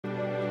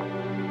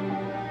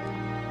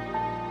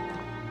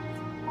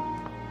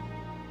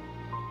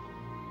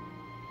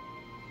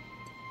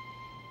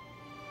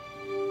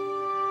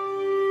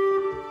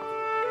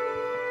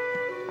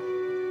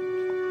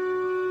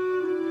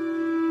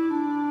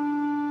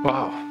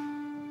Wow.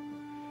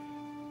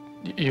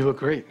 You look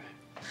great.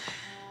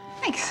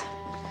 Thanks.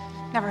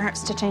 Never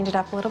hurts to change it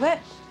up a little bit.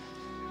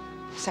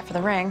 Except for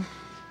the ring.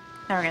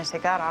 Never gonna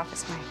take that off.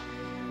 It's my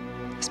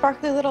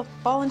sparkly little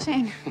ball and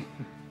chain.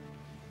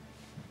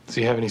 So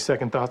you have any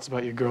second thoughts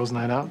about your girls'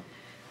 night out?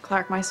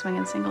 Clark, my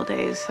swinging single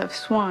days have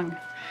swung.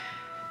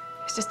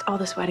 It's just all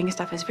this wedding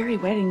stuff is very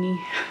wedding-y.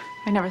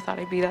 I never thought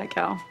I'd be that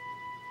gal.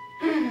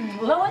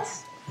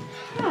 Lois?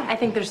 I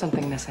think there's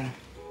something missing.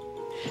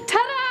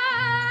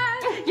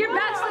 Ta-da! Your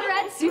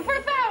Bachelorette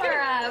super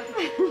power-up!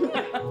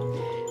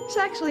 It's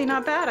actually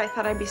not bad. I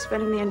thought I'd be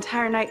spending the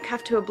entire night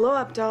cuffed to a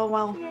blow-up doll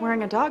while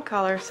wearing a dog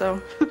collar,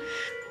 so...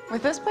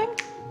 With this thing,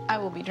 I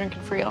will be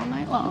drinking free all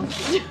night long.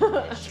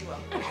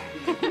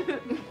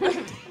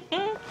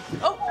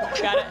 Oh,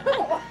 got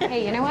it.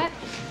 Hey, you know what?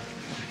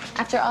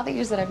 After all the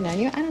years that I've known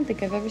you, I don't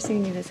think I've ever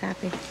seen you this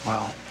happy.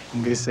 Well,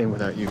 I'm the same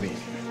without you being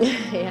here.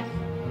 Yeah.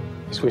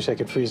 Just wish I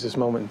could freeze this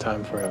moment in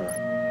time forever.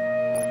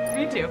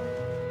 Me too.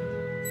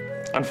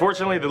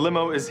 Unfortunately, the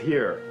limo is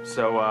here,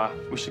 so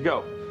we should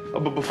go. Oh,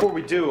 but before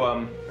we do,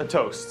 a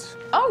toast.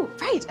 Oh,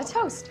 right, a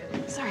toast.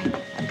 Sorry,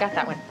 I've got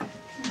that one.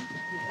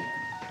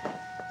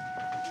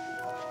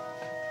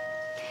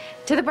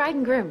 To the bride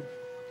and groom.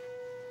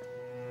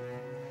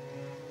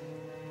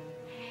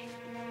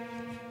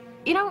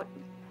 You know,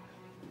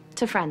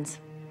 to friends.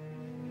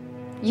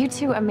 You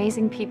two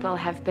amazing people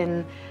have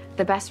been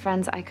the best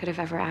friends I could have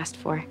ever asked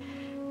for.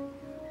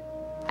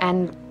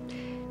 And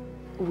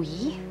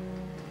we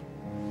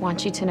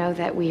want you to know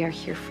that we are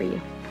here for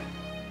you.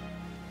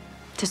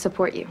 To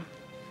support you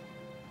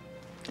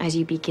as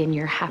you begin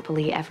your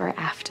happily ever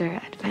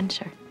after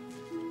adventure.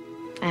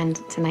 And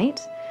tonight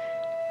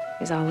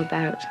is all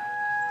about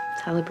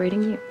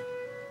celebrating you.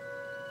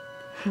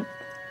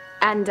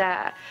 And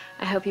I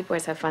hope you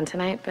boys have fun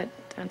tonight, but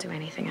don't do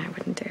anything I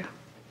wouldn't do.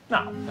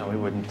 No, we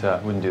wouldn't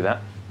do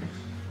that.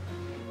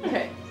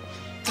 Okay.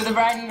 To the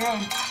bride and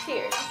groom.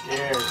 Cheers.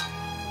 Cheers.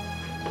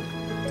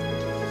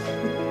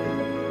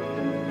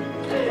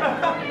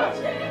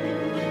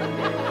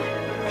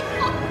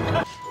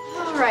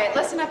 All right,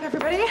 listen up,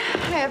 everybody.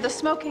 I have the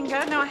smoking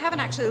gun. Now, I haven't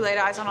actually laid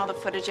eyes on all the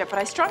footage yet, but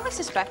I strongly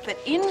suspect that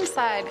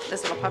inside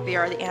this little puppy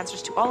are the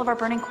answers to all of our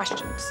burning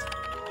questions.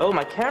 Oh,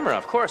 my camera,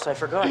 of course. I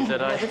forgot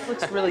that I This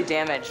looks really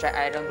damaged.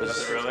 I don't... was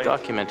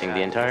documenting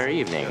the entire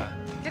evening.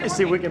 Let's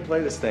see if we can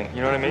play this thing.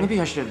 You know what I mean? Maybe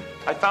I should...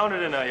 I found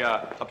it in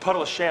a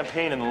puddle of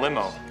champagne in the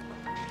limo.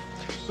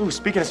 Ooh,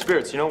 speaking of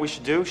spirits, you know what we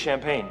should do?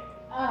 Champagne.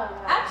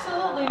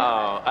 Absolutely.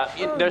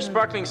 There's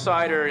sparkling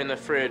cider in the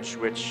fridge,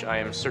 which I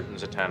am certain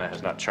Zatanna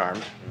has not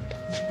charmed.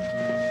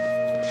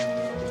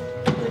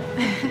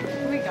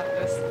 We got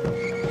this.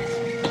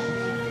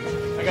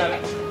 I got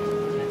it.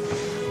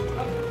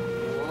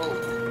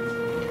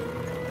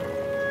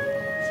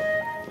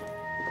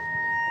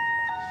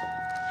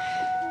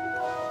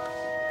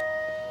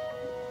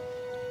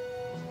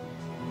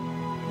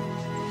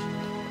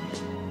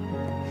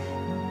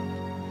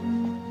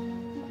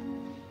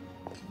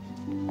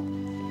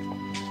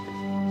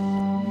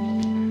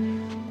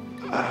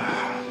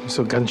 I'm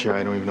so gun-shy,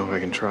 I don't even know if I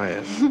can try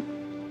it.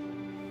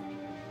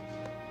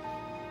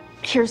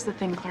 Here's the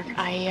thing, Clark.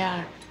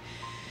 I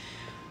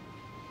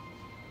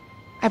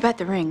bet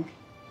the ring.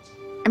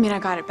 I mean, I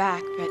got it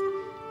back, but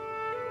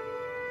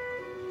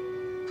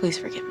please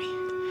forgive me.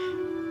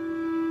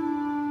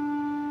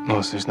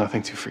 Lois, there's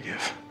nothing to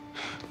forgive.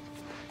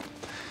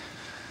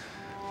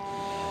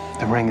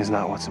 The ring is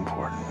not what's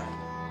important.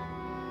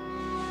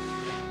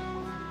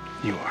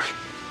 You are.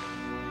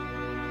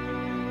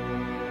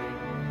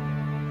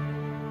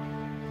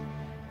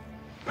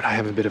 But I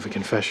have a bit of a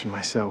confession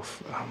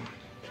myself.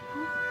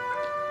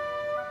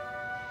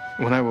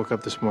 When I woke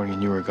up this morning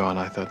and you were gone,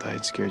 I thought that I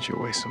had scared you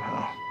away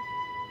somehow.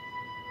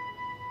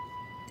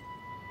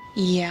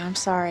 Yeah, I'm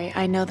sorry.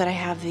 I know that I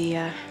have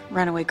the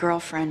runaway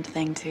girlfriend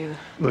thing, too.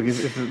 Look,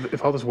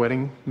 if all this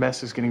wedding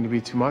mess is getting to be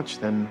too much,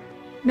 then...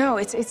 No,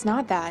 it's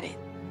not that.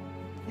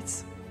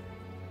 It's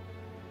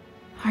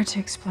hard to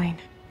explain.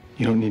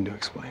 You don't need to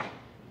explain.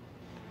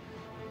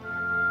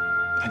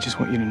 I just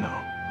want you to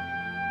know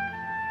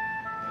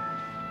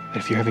that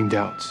if you're having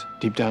doubts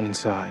deep down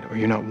inside, or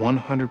you're not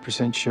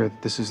 100% sure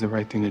that this is the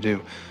right thing to do,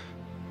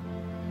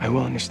 I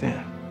will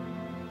understand.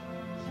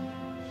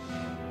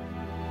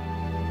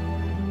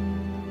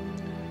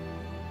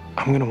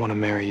 I'm gonna want to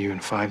marry you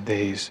in 5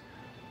 days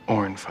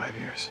or in 5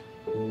 years.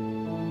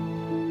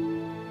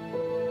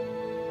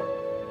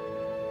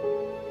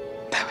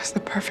 That was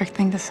the perfect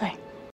thing to say.